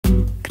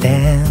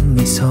내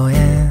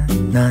미소에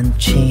넌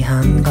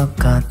취한 것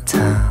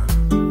같아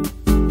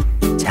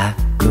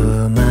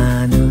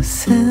자꾸만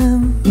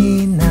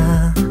웃음이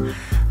나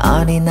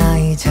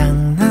어린아이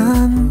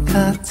장난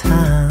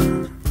같아.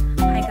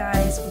 Hi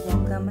guys,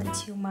 welcome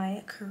to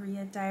my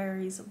Korea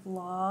Diaries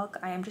vlog.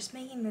 I am just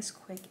making this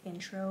quick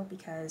intro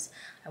because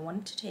I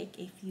wanted to take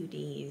a few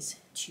days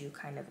to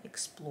kind of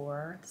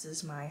explore. This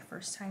is my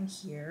first time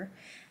here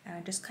and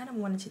I just kind of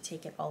wanted to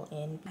take it all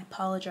in. I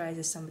apologize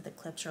if some of the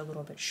clips are a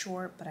little bit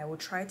short, but I will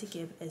try to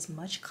give as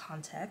much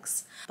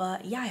context.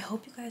 But yeah, I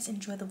hope you guys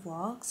enjoy the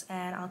vlogs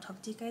and I'll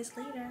talk to you guys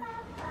later.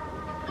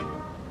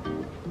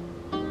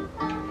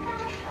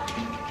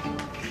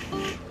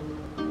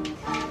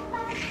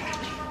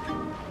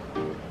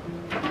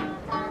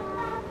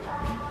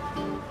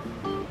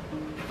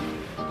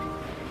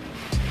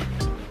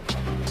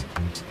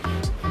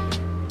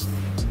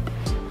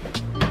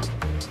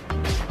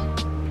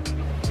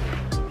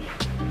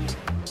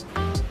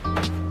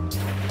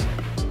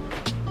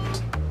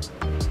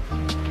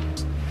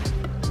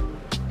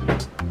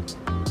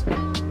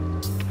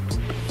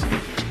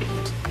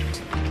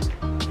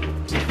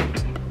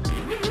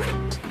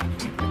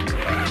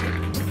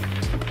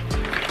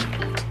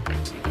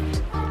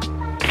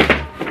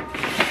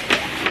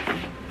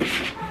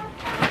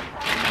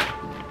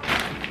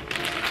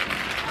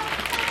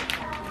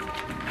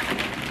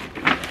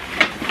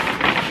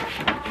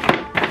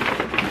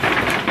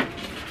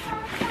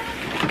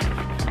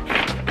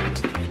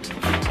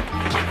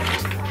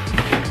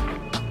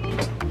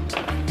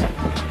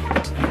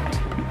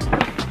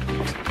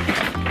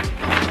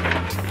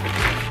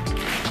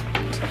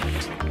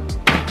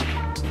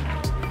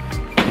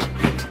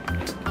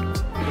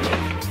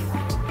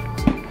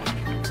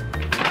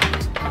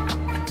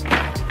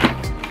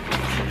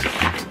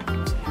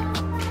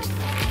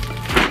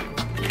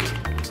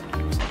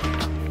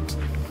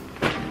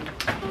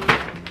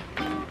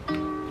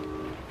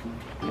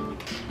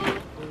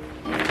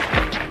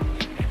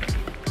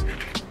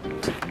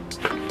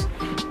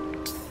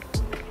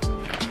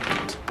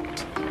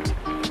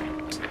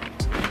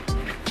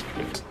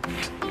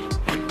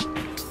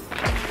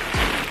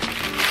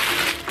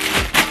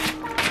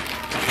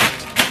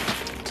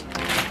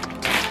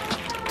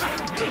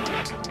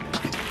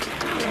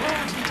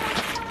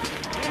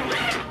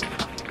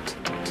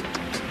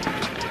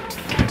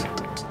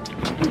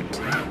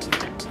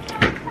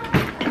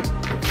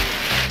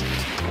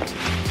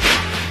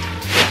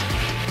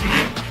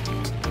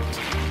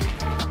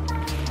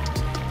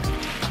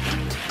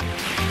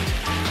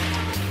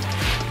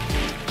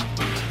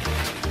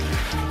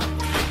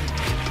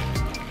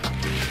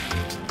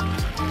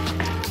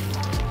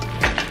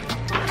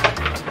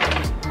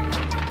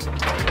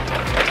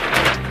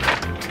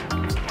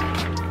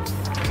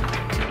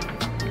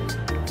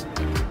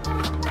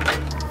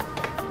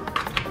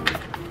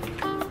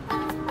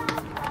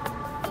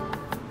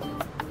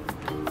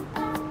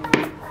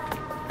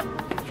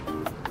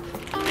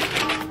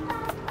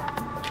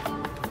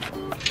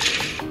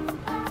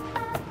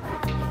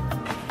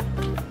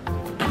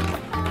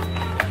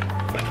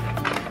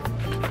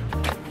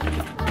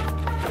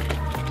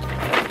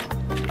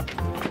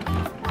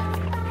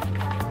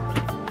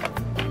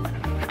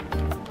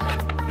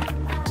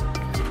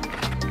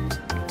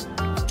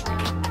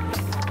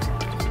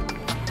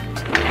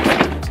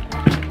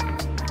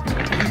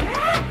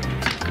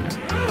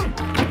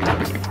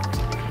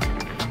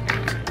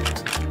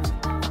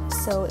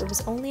 So it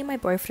was only my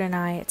boyfriend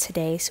and I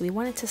today, so we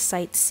wanted to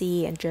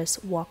sightsee and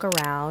just walk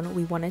around.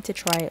 We wanted to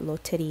try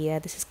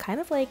Loteria. This is kind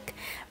of like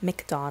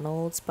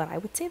McDonald's, but I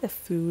would say the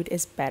food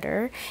is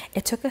better.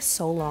 It took us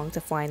so long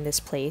to find this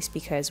place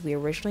because we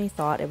originally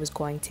thought it was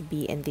going to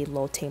be in the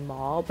Lotte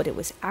Mall, but it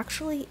was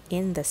actually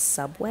in the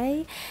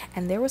subway,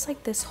 and there was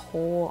like this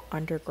whole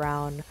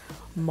underground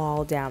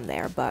mall down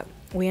there, but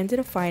we ended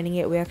up finding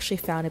it. We actually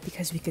found it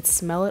because we could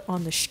smell it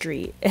on the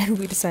street and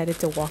we decided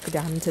to walk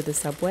down into the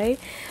subway.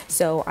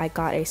 So I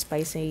got a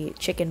spicy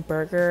chicken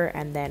burger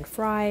and then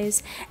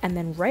fries, and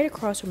then right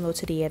across from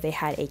Loteria they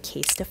had a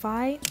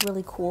Casetify.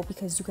 Really cool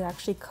because you could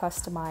actually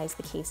customize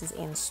the cases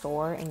in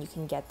store and you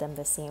can get them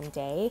the same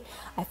day.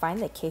 I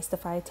find that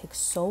Casetify takes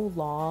so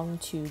long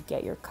to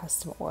get your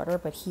custom order,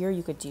 but here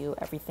you could do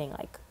everything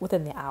like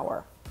within the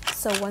hour.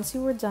 So once we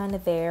were done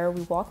there,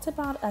 we walked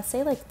about, I'd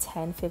say like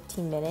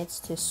 10-15 minutes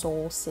to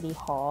Seoul City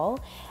Hall,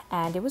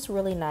 and it was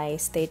really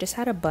nice. They just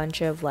had a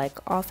bunch of like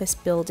office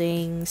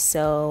buildings,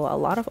 so a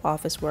lot of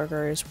office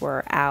workers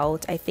were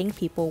out. I think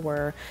people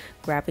were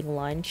grabbing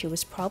lunch. It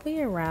was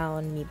probably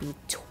around maybe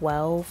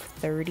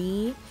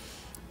 12:30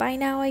 by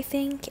now, I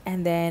think.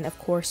 And then of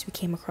course we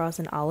came across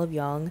an Olive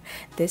Young.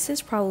 This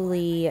is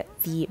probably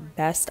the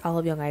best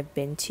Olive Young I've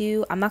been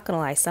to. I'm not gonna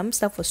lie, some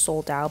stuff was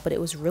sold out, but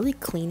it was really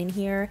clean in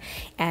here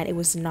and it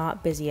was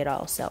not busy at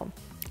all. So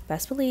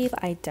best believe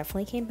I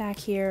definitely came back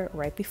here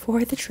right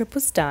before the trip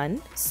was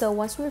done. So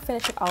once we were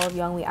finished at Olive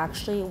Young, we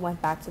actually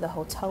went back to the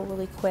hotel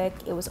really quick.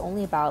 It was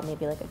only about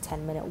maybe like a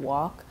 10-minute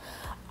walk.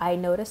 I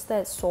noticed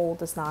that Seoul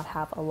does not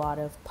have a lot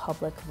of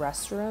public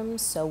restrooms,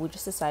 so we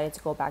just decided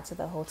to go back to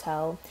the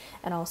hotel.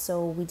 And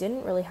also, we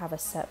didn't really have a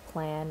set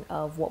plan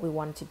of what we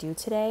wanted to do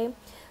today,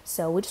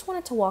 so we just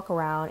wanted to walk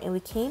around, and we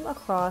came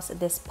across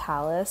this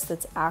palace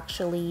that's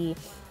actually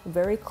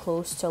very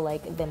close to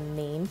like the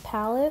main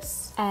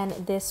palace, and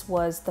this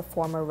was the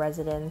former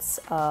residence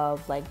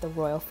of like the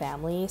royal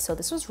family. So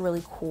this was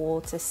really cool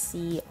to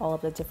see all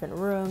of the different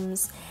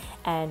rooms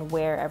and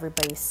where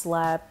everybody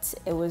slept.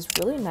 It was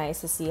really nice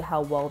to see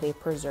how well they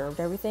preserved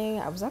everything.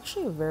 I was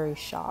actually very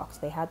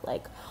shocked. They had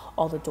like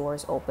all the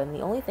doors open.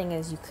 The only thing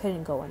is you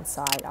couldn't go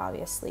inside,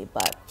 obviously,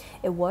 but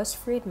it was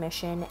free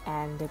admission,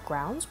 and the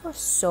grounds were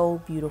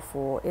so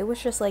beautiful. It was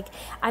just like,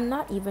 I'm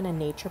not even a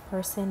nature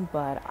person,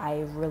 but I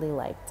really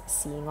liked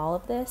seeing all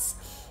of this.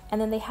 And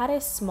then they had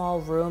a small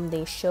room.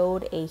 They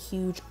showed a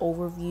huge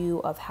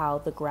overview of how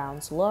the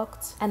grounds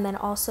looked. And then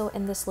also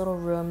in this little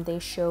room, they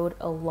showed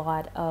a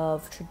lot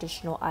of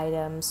traditional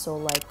items. So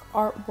like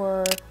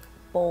artwork,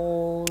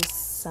 bowls,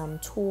 some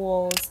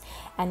tools,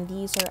 and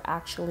these are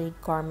actually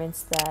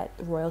garments that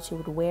royalty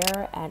would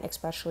wear, and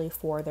especially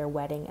for their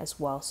wedding as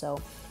well. So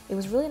it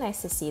was really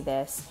nice to see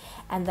this.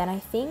 And then I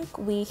think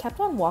we kept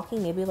on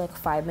walking maybe like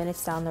 5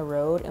 minutes down the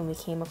road, and we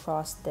came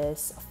across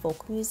this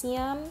folk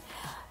museum.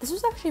 This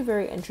was actually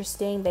very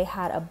interesting. They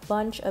had a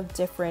bunch of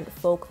different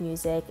folk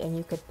music, and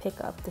you could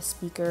pick up the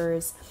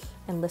speakers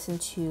and listen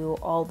to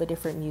all the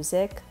different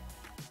music.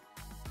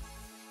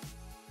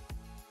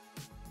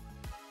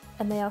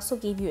 And they also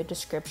gave you a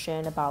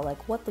description about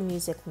like what the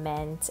music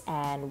meant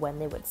and when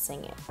they would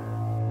sing it.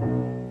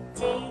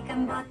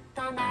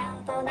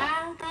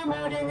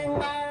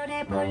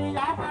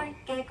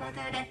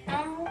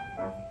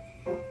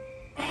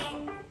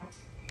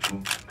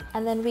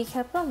 And then we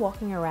kept on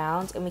walking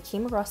around, and we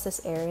came across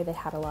this area that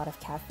had a lot of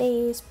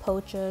cafes,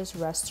 pochas,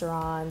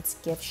 restaurants,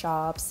 gift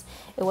shops.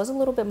 It was a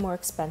little bit more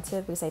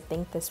expensive because I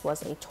think this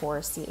was a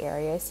touristy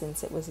area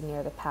since it was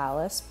near the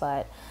palace,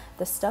 but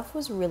the stuff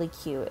was really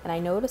cute. And I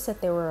noticed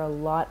that there were a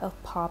lot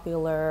of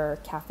popular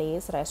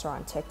cafes that I saw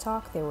on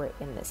TikTok. They were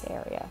in this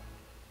area.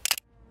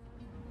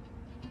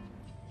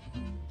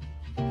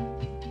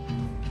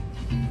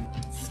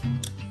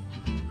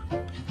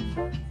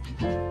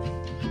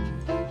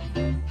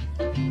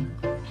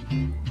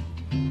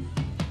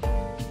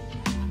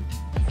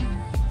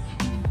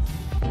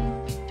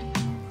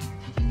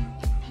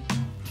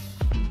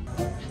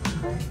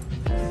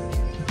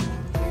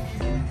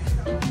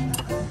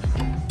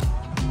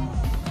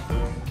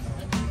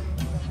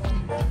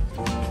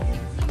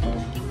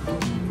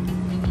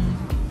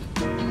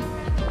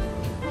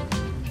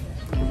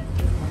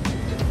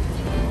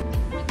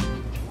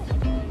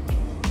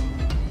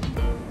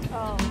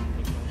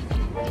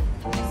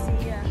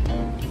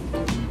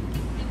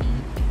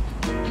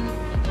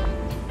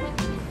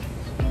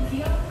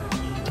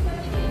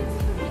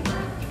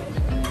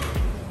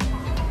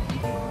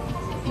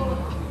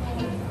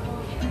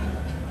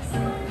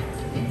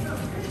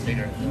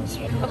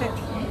 Okay.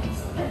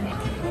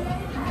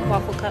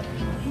 Waffle cup.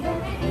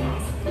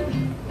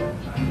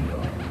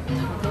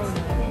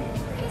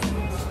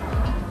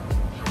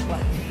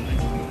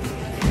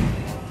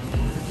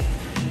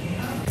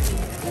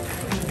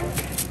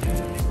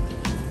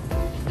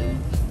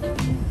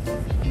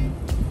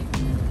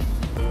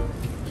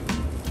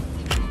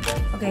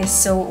 Okay,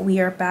 so we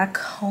are back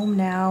home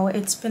now.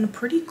 It's been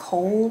pretty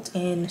cold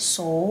in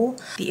Seoul.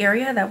 The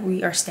area that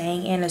we are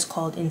staying in is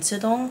called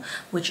Incheon,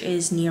 which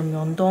is near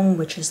Myeongdong,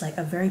 which is like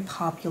a very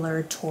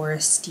popular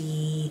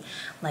touristy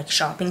like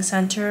shopping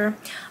center.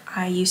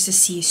 I used to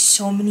see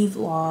so many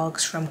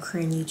vlogs from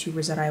Korean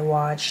YouTubers that I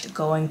watched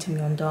going to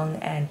Myeongdong,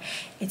 and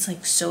it's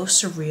like so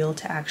surreal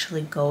to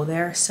actually go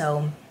there.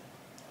 So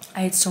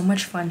I had so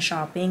much fun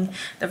shopping.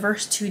 The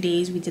first 2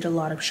 days we did a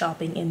lot of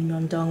shopping in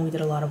Myeongdong. We did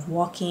a lot of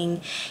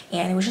walking,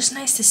 and it was just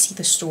nice to see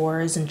the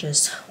stores and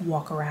just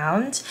walk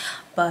around.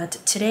 But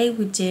today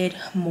we did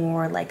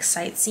more like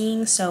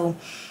sightseeing. So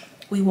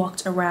we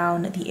walked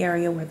around the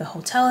area where the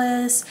hotel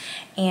is,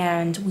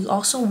 and we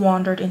also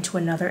wandered into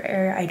another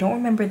area. I don't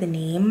remember the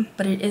name,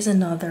 but it is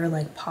another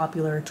like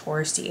popular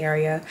touristy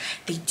area.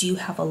 They do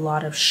have a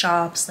lot of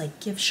shops,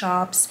 like gift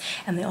shops,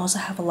 and they also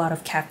have a lot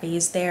of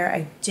cafes there.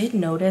 I did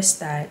notice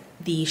that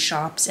the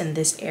shops in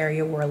this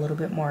area were a little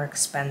bit more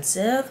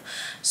expensive,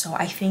 so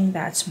I think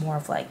that's more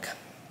of like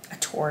a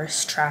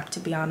tourist trap,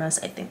 to be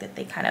honest. I think that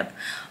they kind of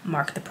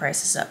mark the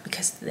prices up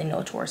because they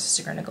know tourists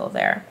are going to go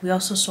there. We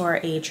also saw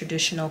a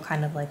traditional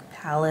kind of like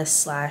palace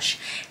slash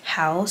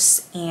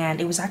house, and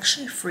it was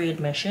actually free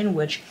admission,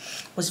 which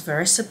was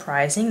very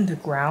surprising. The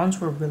grounds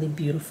were really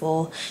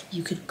beautiful.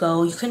 You couldn't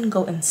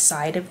go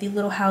inside of the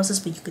little houses,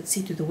 but you could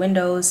see through the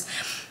windows,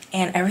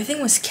 and everything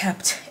was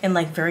kept in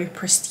like very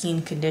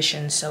pristine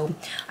condition. So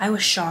I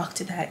was shocked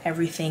that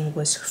everything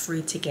was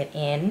free to get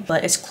in,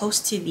 but it's close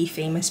to the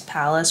famous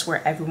palace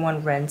where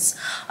everyone rents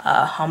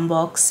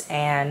hanboks,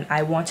 and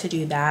I want to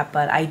do that,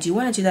 but I do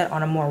want to do that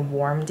on a more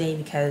warm day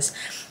because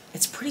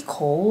it's pretty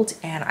cold,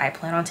 and I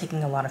plan on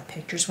taking a lot of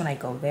pictures when I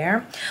go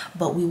there.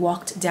 But we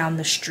walked down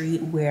the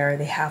street where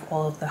they have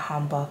all of the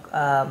hanbok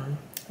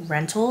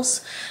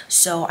rentals.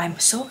 So I'm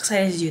so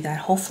excited to do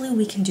that. Hopefully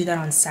we can do that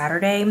on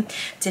Saturday.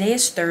 Today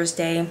is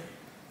Thursday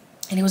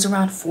and it was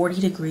around 40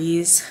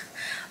 degrees.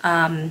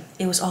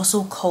 It was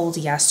also cold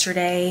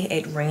yesterday.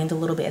 It rained a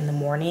little bit in the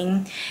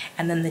morning,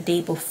 and then the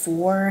day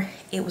before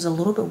it was a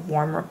little bit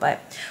warmer, but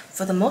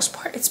for the most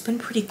part it's been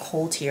pretty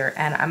cold here,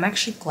 and I'm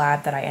actually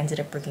glad that I ended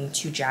up bringing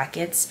 2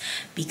 jackets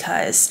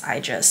because I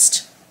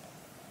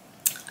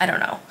don't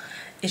know,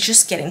 it's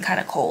just getting kind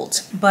of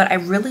cold. But I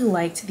really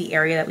liked the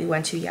area that we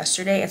went to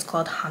yesterday. It's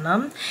called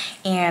Hanam,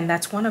 and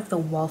that's one of the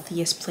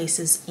wealthiest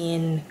places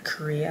in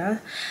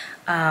Korea.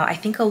 I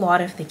think a lot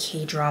of the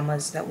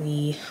K-dramas that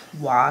we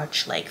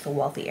watch, like the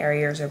wealthy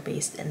areas, are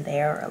based in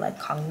there, or like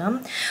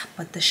Gangnam,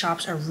 but the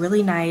shops are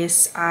really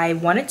nice. I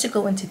wanted to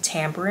go into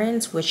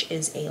Tambourines, which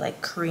is a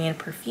like Korean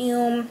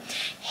perfume,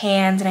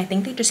 and I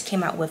think they just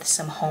came out with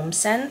some home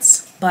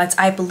scents. But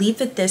I believe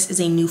that this is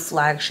a new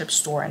flagship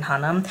store in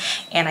Hanam,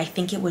 and I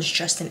think it was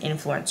just an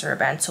influencer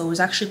event, so it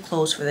was actually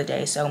closed for the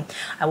day, so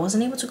I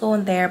wasn't able to go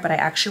in there. But I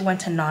actually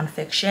went to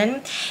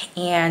Nonfiction,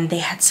 and they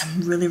had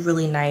some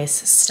really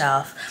nice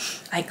stuff.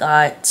 I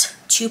got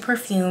 2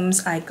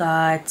 perfumes. I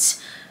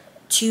got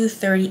 2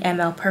 30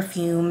 ml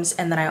perfumes,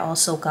 and then I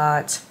also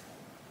got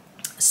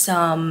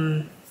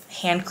some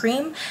hand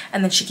cream,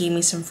 and then she gave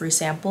me some free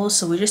samples.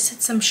 So we just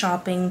did some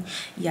shopping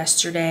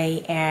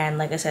yesterday, and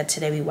like I said,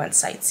 today we went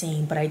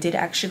sightseeing. But I did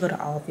actually go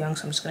to Olive Young,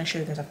 so I'm just going to show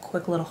you guys a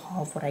quick little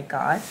haul of what I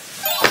got.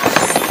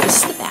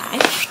 This is the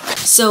bag.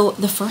 So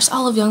the first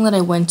Olive Young that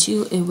I went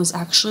to, it was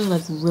actually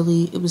like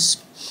it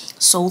was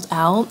sold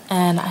out,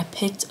 and I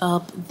picked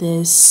up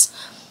this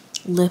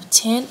lip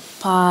tint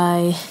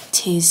by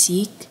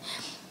Taezik.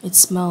 It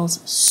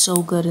smells so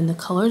good, and the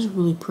color is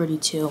really pretty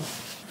too.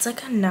 It's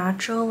like a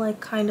natural,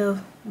 like kind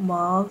of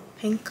mauve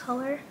pink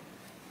color.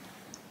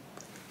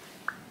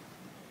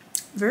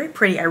 Very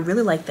pretty. I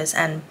really like this,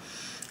 and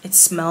it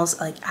smells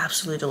like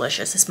absolutely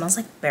delicious. It smells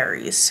like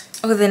berries.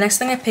 Okay, the next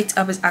thing I picked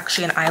up is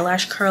actually an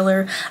eyelash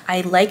curler.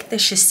 I like the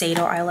Shiseido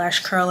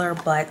eyelash curler,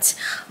 but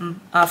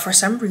for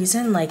some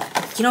reason, like,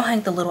 you know how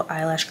the little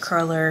eyelash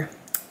curler,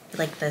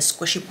 like the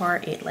squishy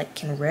part, it like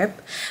can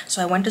rip. So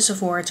I went to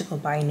Sephora to go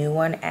buy a new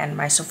one, and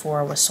my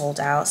Sephora was sold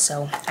out,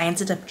 so I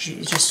ended up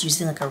just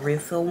using like a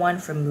refill one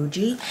from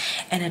Muji,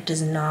 and it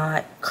does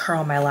not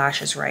curl my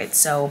lashes right.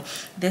 So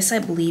this, I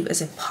believe,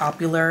 is a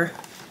popular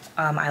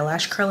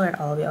eyelash curler at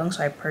Olive Young,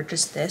 so I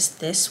purchased this.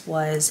 This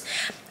was,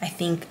 I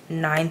think,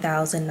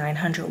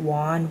 9,900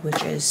 won,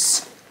 which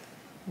is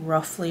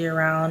roughly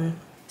around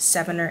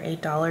 $7 or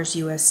 $8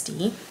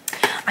 USD.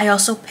 I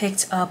also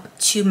picked up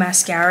 2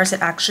 mascaras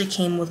that actually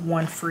came with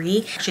 1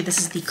 free. Actually, this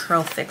is the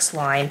Curl Fix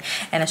line,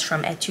 and it's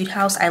from Etude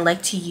House. I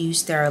like to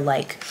use their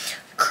like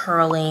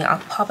curling, I'll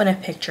pop in a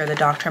picture, the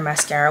Dr.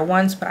 Mascara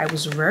ones, but I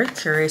was very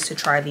curious to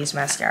try these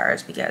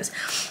mascaras because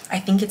I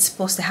think it's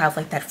supposed to have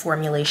like that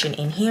formulation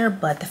in here,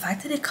 but the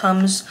fact that it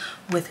comes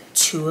with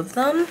 2 of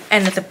them,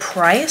 and that the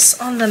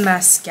price on the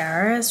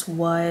mascaras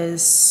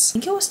was, I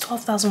think it was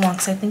 12,000 won,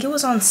 because I think it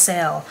was on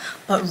sale,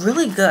 but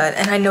really good.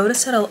 And I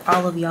noticed at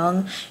Olive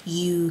Young,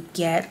 you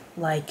get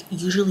like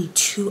usually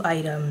 2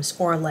 items,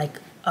 or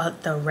like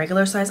the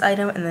regular size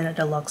item and then a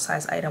deluxe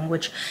size item,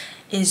 which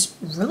is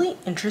really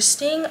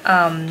interesting.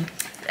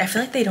 I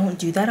feel like they don't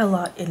do that a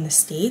lot in the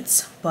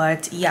States,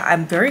 but yeah,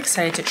 I'm very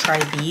excited to try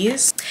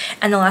these.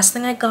 And the last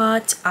thing I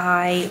got,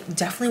 I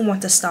definitely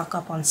want to stock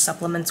up on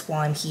supplements while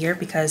I'm here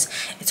because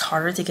it's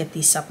harder to get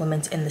these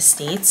supplements in the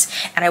States,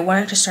 and I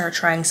wanted to start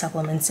trying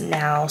supplements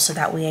now so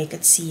that way I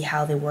could see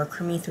how they work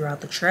for me throughout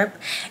the trip,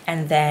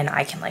 and then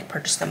I can like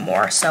purchase them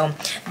more. So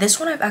this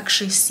one I've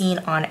actually seen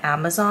on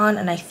Amazon,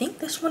 and I think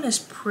this one is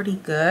pretty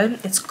good.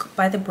 It's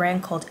by the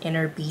brand called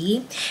Inner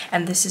Bee,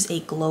 and this is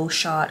a glow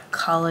shot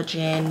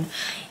collagen.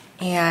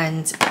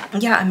 And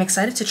yeah, I'm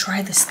excited to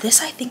try this.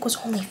 This I think was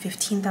only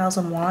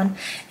 15,000 won,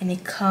 and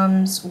it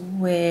comes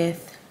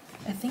with,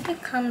 I think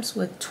it comes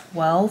with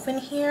 12 in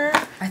here.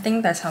 I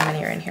think that's how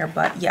many are in here,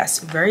 but yes,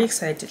 very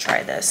excited to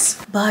try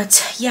this.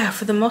 But yeah,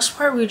 for the most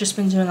part, we've just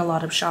been doing a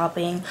lot of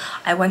shopping.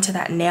 I went to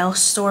that nail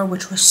store,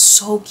 which was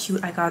so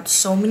cute. I got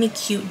so many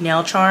cute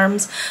nail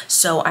charms,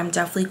 so I'm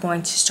definitely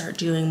going to start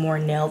doing more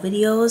nail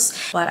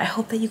videos. But I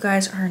hope that you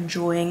guys are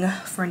enjoying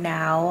for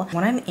now.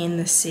 When I'm in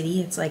the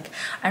city, it's like,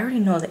 I already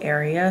know the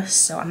area,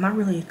 so I'm not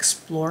really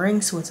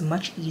exploring, so it's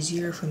much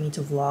easier for me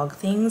to vlog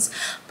things.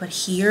 But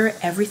here,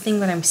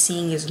 everything that I'm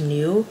seeing is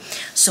new,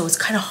 so it's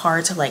kind of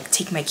hard to like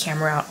take my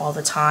camera out all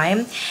the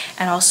time.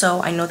 And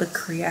also, I know that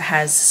Korea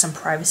has some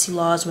privacy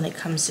laws when it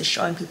comes to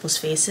showing people's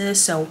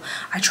faces, so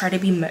I try to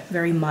be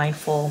very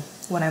mindful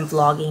when I'm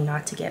vlogging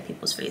not to get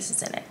people's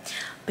faces in it.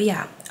 But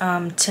yeah,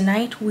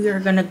 tonight we are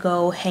gonna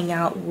go hang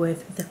out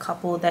with the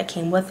couple that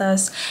came with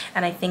us,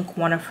 and I think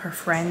one of her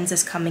friends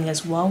is coming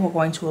as well. We're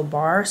going to a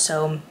bar,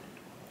 so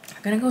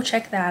I'm gonna go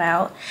check that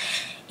out.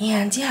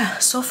 And yeah,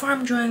 so far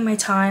I'm enjoying my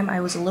time. I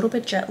was a little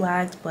bit jet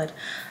lagged, but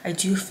I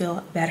do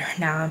feel better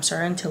now. I'm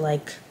starting to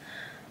like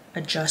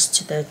adjust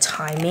to the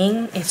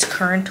timing. It's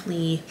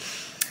currently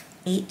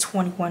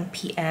 8:21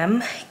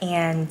 p.m.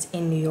 and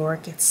in New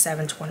York it's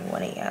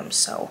 7:21 a.m.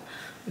 So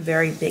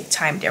very big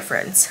time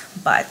difference.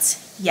 But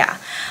yeah,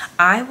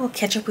 I will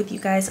catch up with you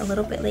guys a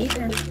little bit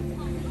later.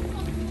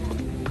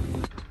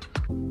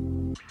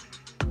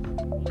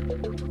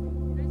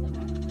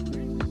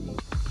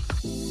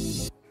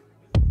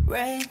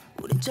 Rain,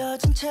 우린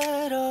젖은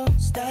채로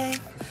stay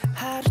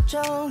하루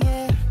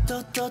종일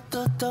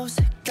또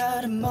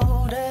색다른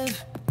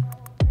motive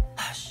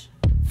Hush,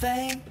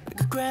 fame,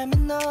 그 Grammy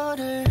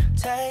너를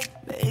take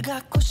매일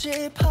갖고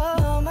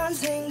싶어만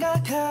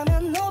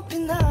생각하면 높이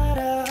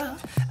날아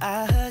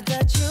I heard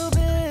that you've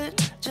been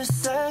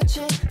just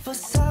searching for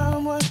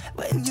someone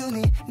when you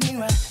need me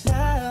right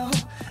now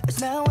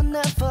It's now or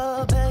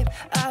never, babe,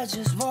 I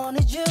just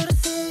wanted you to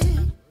see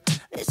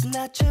It's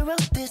natural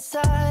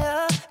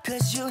desire,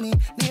 cause you need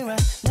me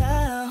right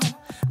now,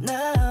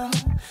 now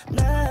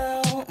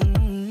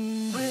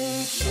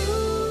With you,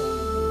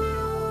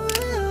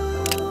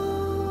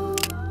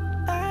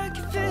 I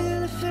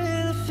can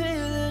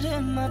feel it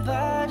in my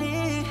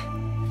body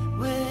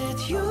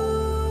With you,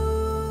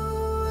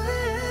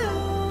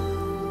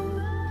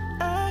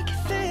 I can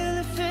feel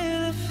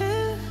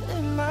it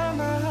in my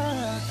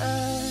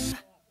mind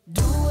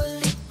Do a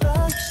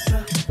little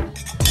extra,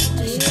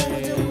 just gotta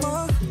do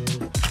more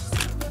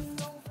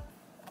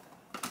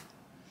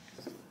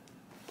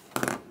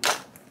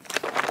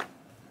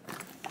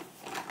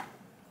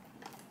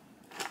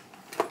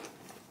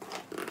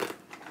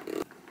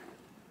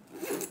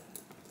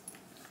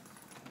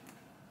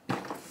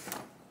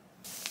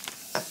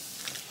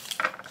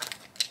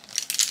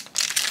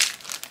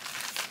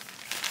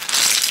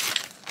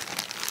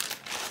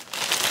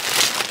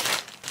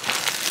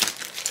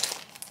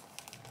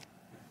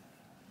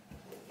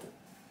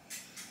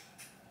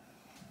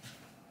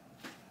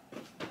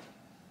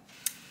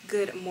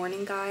Good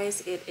morning,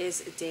 guys. It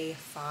is day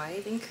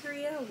 5 in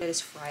Korea. It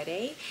is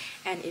Friday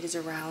and it is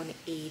around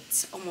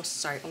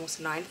almost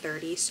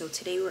 9:30. So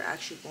today we're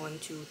actually going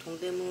to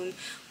Dongdaemun,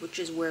 which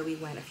is where we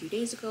went a few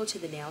days ago to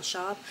the nail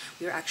shop.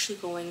 We're actually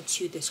going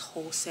to this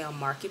wholesale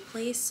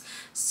marketplace.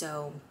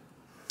 So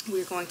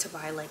we're going to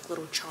buy like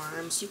little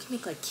charms. You can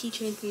make like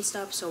keychains and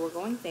stuff. So we're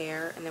going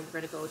there and then we're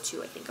going to go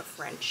to, I think, a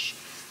French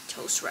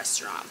toast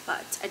restaurant.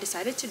 But I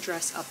decided to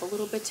dress up a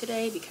little bit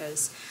today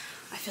because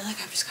I feel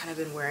like I've just kind of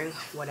been wearing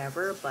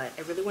whatever, but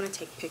I really want to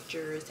take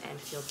pictures and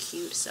feel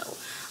cute. So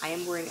I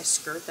am wearing a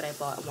skirt that I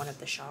bought at one of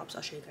the shops.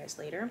 I'll show you guys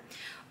later.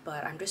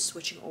 But I'm just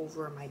switching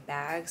over my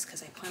bags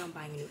because I plan on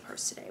buying a new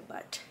purse today.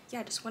 But yeah,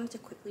 I just wanted to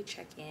quickly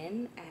check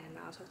in and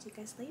I'll talk to you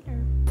guys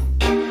later.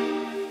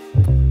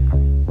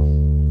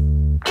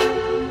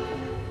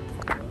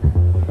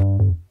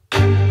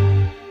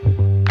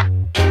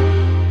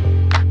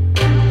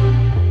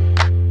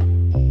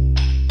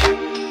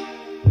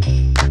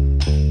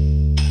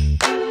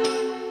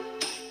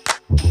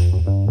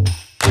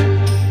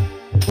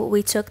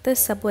 We took the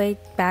subway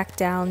back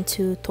down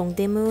to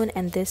Dongdaemun,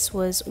 and this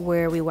was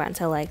where we went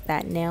to like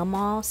that nail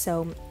mall.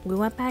 So we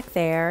went back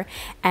there,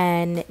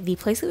 and the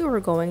place that we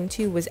were going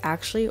to was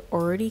actually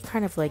already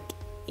kind of like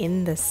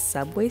in the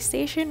subway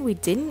station. We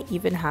didn't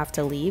even have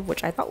to leave,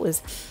 which I thought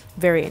was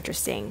very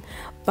interesting.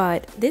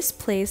 But this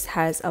place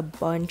has a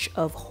bunch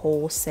of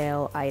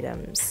wholesale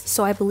items.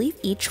 So I believe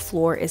each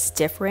floor is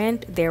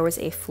different. There was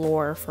a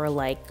floor for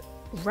like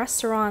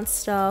restaurant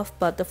stuff,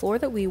 but the floor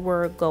that we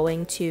were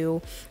going to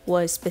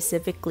was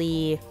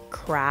specifically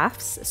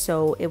crafts.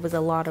 So it was a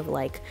lot of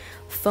like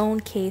phone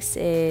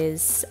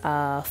cases,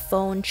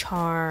 phone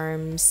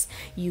charms.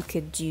 You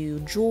could do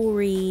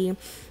jewelry.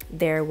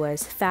 There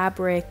was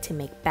fabric to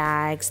make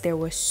bags. There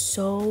was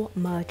so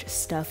much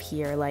stuff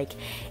here. Like,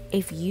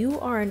 if you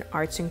are an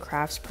arts and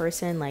crafts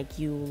person, like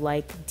you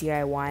like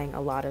DIYing a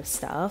lot of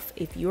stuff,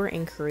 if you're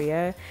in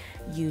Korea,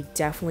 you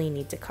definitely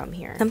need to come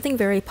here. Something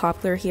very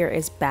popular here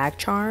is bag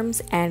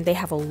charms, and they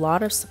have a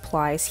lot of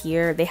supplies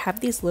here. They have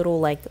these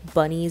little like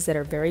bunnies that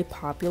are very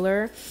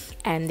popular,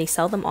 and they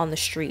sell them on the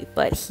street,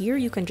 but here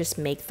you can just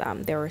make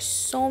them. There are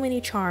so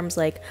many charms.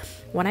 Like,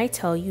 when I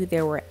tell you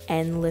there were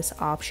endless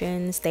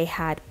options, they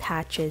had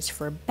patches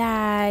for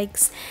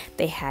bags,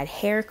 they had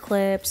hair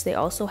clips, they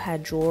also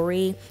had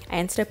jewelry. I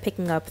ended up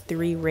picking up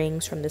 3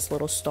 rings from this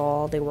little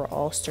stall. They were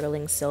all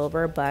sterling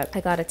silver, but I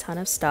got a ton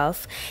of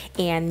stuff.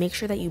 And make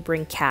sure that you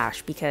bring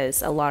cash,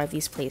 because a lot of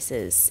these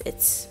places,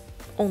 it's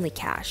only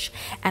cash.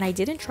 And I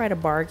didn't try to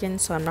bargain,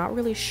 so I'm not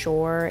really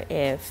sure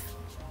if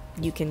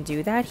you can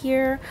do that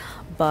here,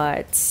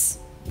 but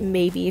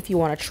maybe if you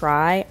want to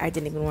try. I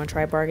didn't even want to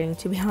try bargaining,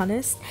 to be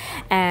honest.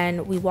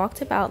 And we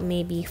walked about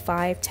maybe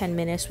 5-10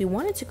 minutes. We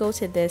wanted to go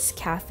to this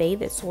cafe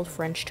that sold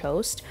French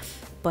toast,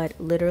 but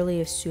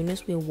literally as soon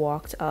as we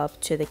walked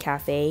up to the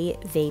cafe,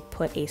 they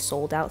put a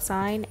sold out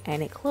sign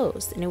and it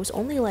closed. And it was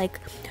only like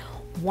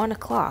 1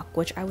 o'clock,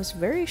 which I was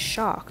very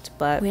shocked.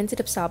 But we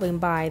ended up stopping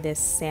by this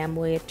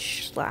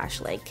sandwich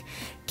slash like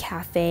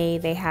cafe.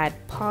 They had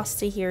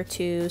pasta here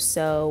too,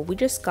 so we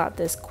just got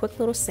this quick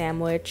little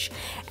sandwich,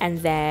 and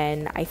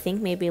then I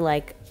think maybe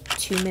like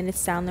 2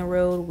 minutes down the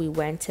road we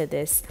went to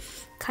this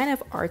kind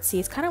of artsy.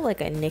 It's kind of like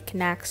a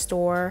knick-knack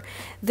store.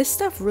 This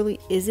stuff really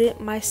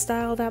isn't my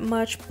style that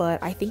much,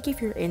 but I think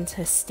if you're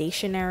into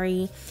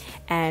stationery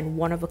and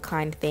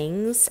one-of-a-kind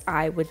things,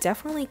 I would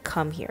definitely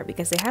come here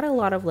because they had a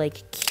lot of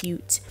like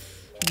cute,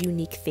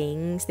 unique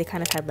things. They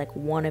kind of had like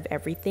one of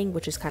everything,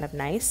 which is kind of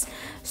nice.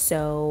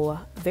 So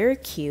very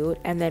cute.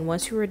 And then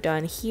once we were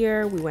done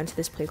here, we went to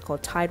this place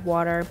called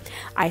Tidewater.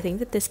 I think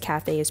that this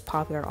cafe is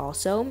popular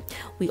also.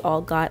 We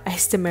all got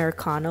iced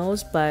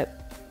Americanos, but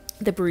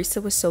the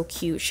barista was so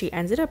cute. She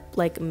ended up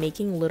like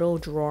making little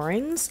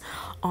drawings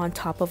on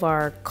top of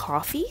our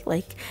coffee.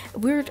 Like I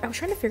was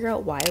trying to figure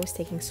out why it was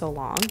taking so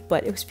long,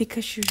 but it was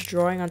because she was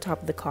drawing on top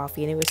of the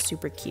coffee, and it was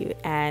super cute.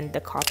 And the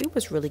coffee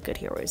was really good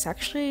here. It was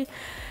actually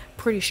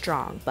pretty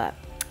strong. But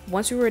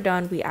once we were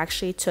done, we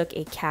actually took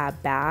a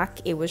cab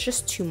back. It was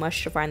just too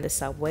much to find the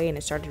subway, and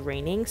it started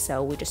raining,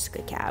 so we just took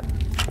a cab.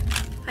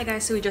 Hi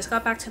guys, so we just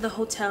got back to the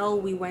hotel.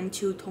 We went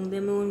to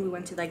Dongdaemun. We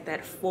went to like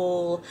that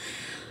full,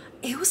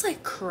 it was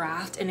like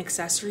craft and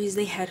accessories.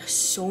 They had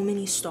so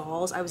many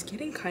stalls. I was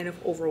getting kind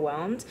of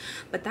overwhelmed,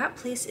 but that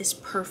place is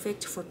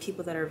perfect for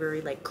people that are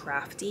very like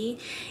crafty,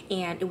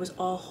 and it was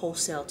all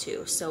wholesale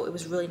too, so it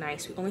was really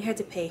nice. We only had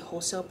to pay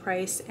wholesale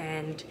price,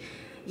 and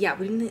yeah,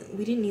 we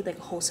didn't need like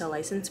a wholesale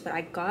license, but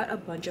I got a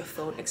bunch of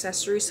phone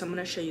accessories, so I'm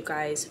gonna show you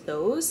guys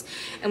those.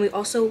 And we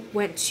also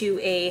went to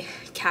a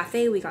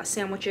cafe. We got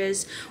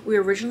sandwiches. We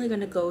were originally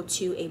gonna go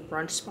to a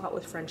brunch spot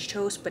with French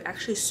toast, but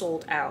actually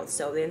sold out,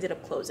 so they ended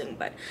up closing.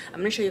 But I'm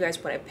gonna show you guys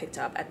what I picked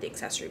up at the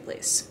accessory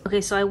place. Okay,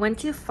 so I went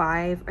to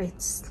I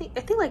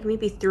think like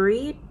maybe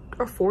 3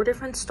 or 4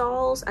 different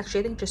stalls. Actually,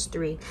 I think just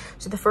 3.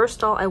 So the first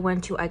stall I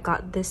went to, I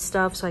got this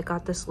stuff. So I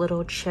got this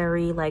little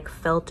cherry like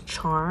felt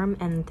charm,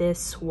 and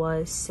this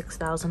was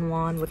 6,000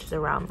 won, which is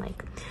around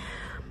like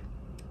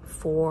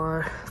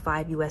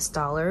 $4-5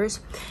 US.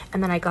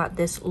 And then I got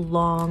this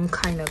long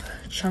kind of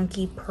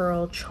chunky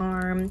pearl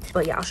charm.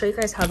 But yeah, I'll show you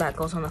guys how that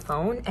goes on the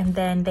phone. And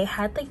then they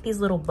had like these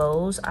little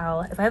bows.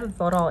 If I have a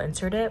photo, I'll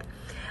insert it.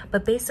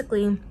 But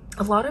basically,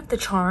 a lot of the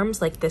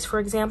charms, like this for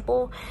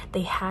example,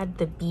 they had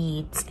the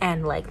beads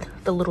and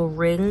like the little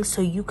rings,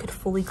 so you could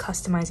fully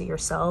customize it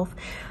yourself.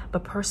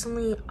 But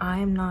personally,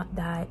 I'm not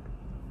that,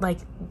 like,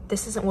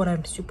 this isn't what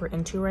I'm super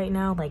into right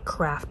now, like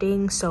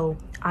crafting, so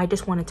I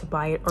just wanted to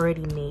buy it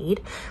already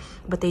made.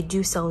 But they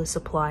do sell the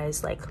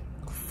supplies like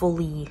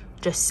fully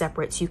just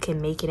separate, so you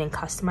can make it and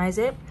customize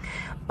it.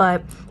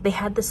 But they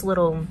had this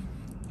little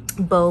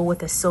bow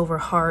with a silver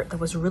heart that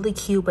was really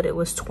cute, but it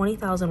was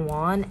 20,000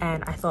 won,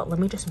 and I thought, let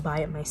me just buy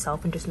it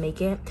myself and just make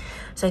it.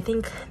 So I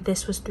think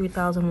this was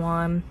 3,000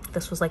 won,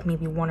 this was like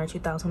maybe 1 or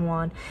 2,000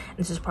 won, and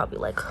this is probably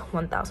like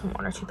 1,000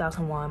 won or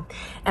 2,000 won.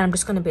 And I'm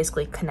just going to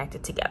basically connect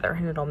it together,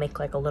 and it'll make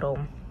like a little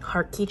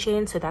heart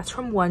keychain. So that's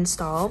from one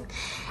stall.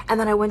 And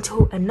then I went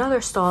to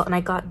another stall and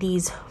I got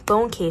these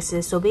phone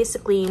cases. So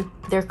basically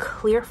they're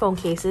clear phone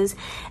cases,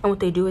 and what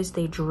they do is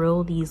they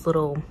drill these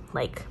little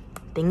like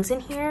things in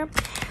here,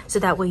 so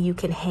that way you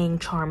can hang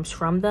charms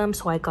from them.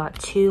 So I got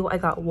 2. I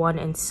got one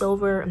in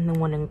silver and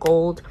then one in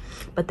gold,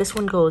 but this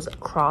one goes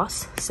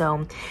across.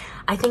 So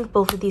I think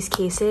both of these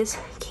cases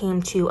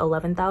came to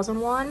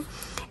 11,000 won.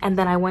 And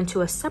then I went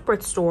to a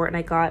separate store and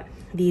I got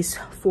these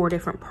 4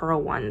 different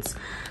pearl ones.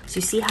 So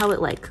you see how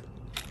it like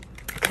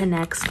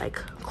connects like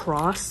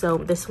cross. So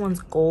this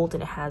one's gold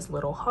and it has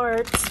little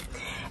hearts,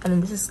 and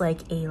then this is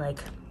like a like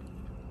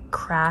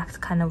cracked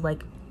kind of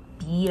like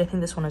bead. I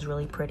think this one is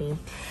really pretty.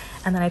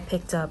 And then I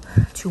picked up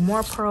 2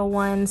 more pearl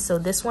ones. So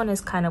this one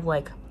is kind of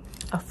like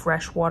a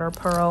freshwater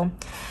pearl,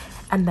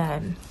 and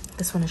then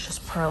this one is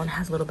just pearl and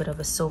has a little bit of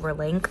a silver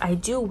link. I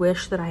do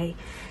wish that I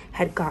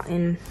had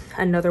gotten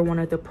another one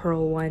of the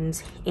pearl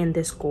ones in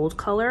this gold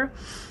color,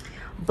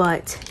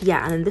 but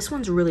yeah. And then this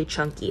one's really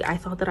chunky. I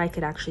thought that I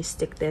could actually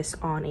stick this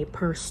on a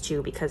purse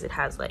too, because it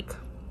has like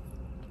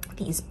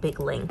these big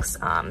links.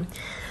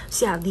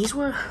 So yeah, these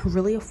were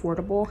really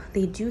affordable.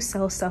 They do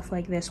sell stuff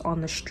like this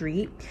on the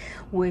street,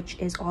 which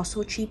is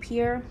also cheap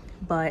here,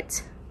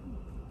 but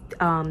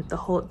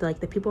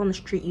the people on the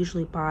street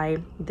usually buy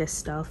this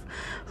stuff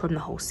from the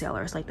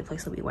wholesalers, like the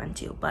place that we went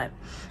to. But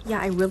yeah,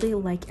 I really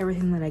like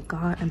everything that I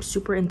got. I'm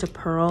super into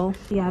pearl.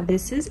 Yeah,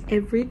 this is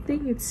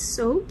everything. It's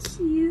so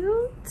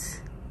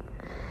cute.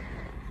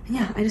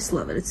 Yeah, I just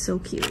love it. It's so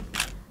cute.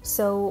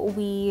 So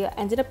we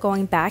ended up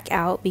going back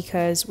out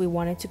because we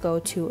wanted to go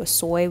to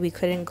OSOI. We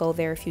couldn't go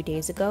there a few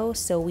days ago,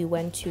 so we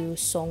went to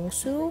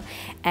Seongsu,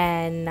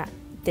 and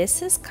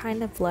this is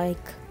kind of like,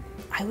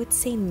 I would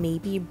say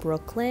maybe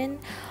Brooklyn.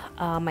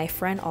 My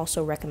friend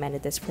also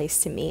recommended this place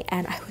to me,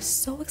 and I was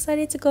so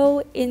excited to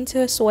go into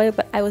OSOI,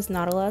 but I was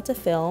not allowed to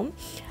film.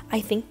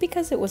 I think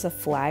because it was a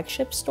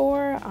flagship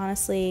store.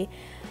 Honestly,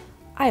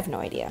 I have no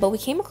idea. But we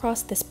came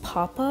across this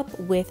pop-up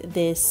with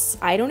this,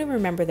 I don't even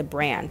remember the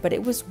brand, but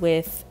it was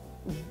with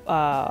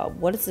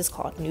what is this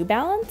called, New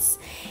Balance,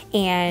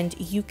 and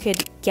you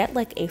could get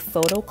like a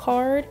photo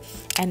card,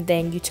 and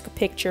then you took a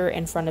picture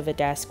in front of a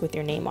desk with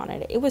your name on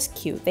it. It was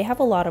cute. They have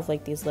a lot of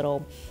like these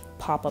little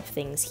pop-up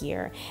things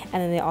here.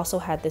 And then they also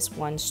had this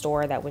one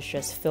store that was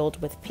just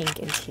filled with pink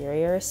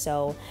interior,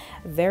 so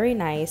very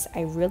nice.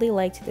 I really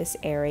liked this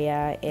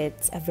area.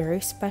 It's a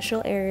very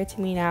special area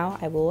to me now.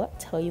 I will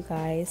tell you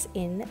guys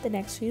in the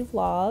next few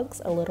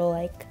vlogs, a little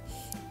like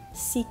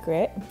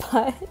secret,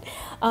 but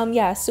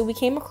yeah, so we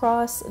came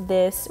across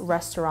this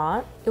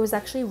restaurant. It was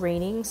actually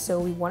raining, so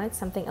we wanted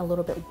something a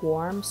little bit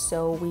warm,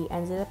 so we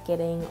ended up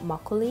getting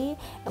makgeolli,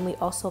 and we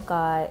also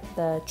got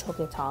the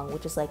chogetong,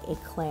 which is like a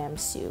clam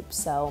soup.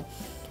 So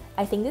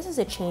I think this is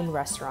a chain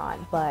restaurant,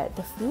 but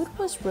the food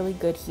was really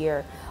good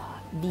here.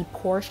 The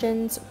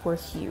portions were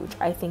huge.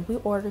 I think we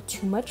ordered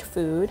too much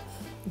food,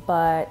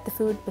 but the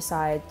food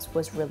besides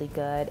was really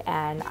good,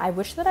 and I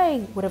wish that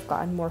I would have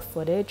gotten more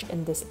footage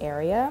in this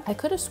area. I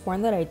could have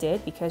sworn that I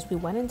did, because we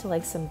went into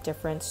like some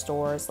different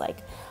stores,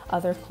 like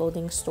other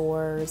clothing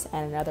stores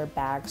and another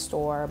bag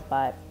store,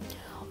 but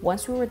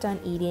once we were done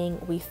eating,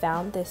 we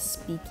found this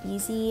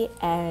speakeasy,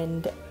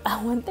 and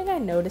one thing I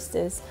noticed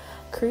is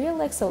Korea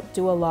likes to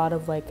do a lot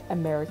of like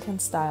American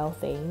style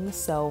things,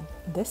 so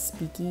this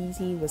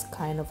speakeasy was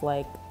kind of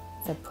like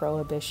the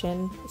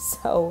prohibition,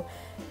 so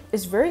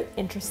it's very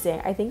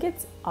interesting. I think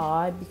it's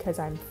odd because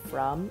I'm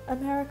from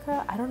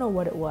America. I don't know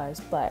what it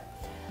was, but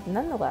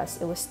nonetheless,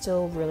 it was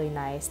still really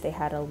nice. They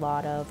had a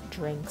lot of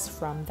drinks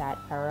from that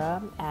era,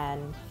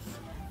 and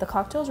the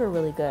cocktails were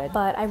really good.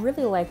 But I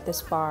really like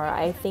this bar.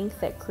 I think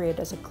that Korea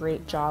does a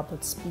great job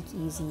with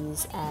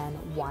speakeasies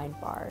and wine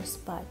bars.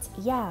 But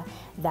yeah,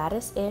 that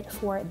is it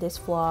for this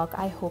vlog.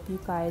 I hope you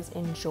guys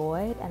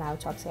enjoyed, and I'll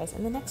talk to you guys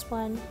in the next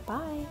one.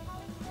 Bye!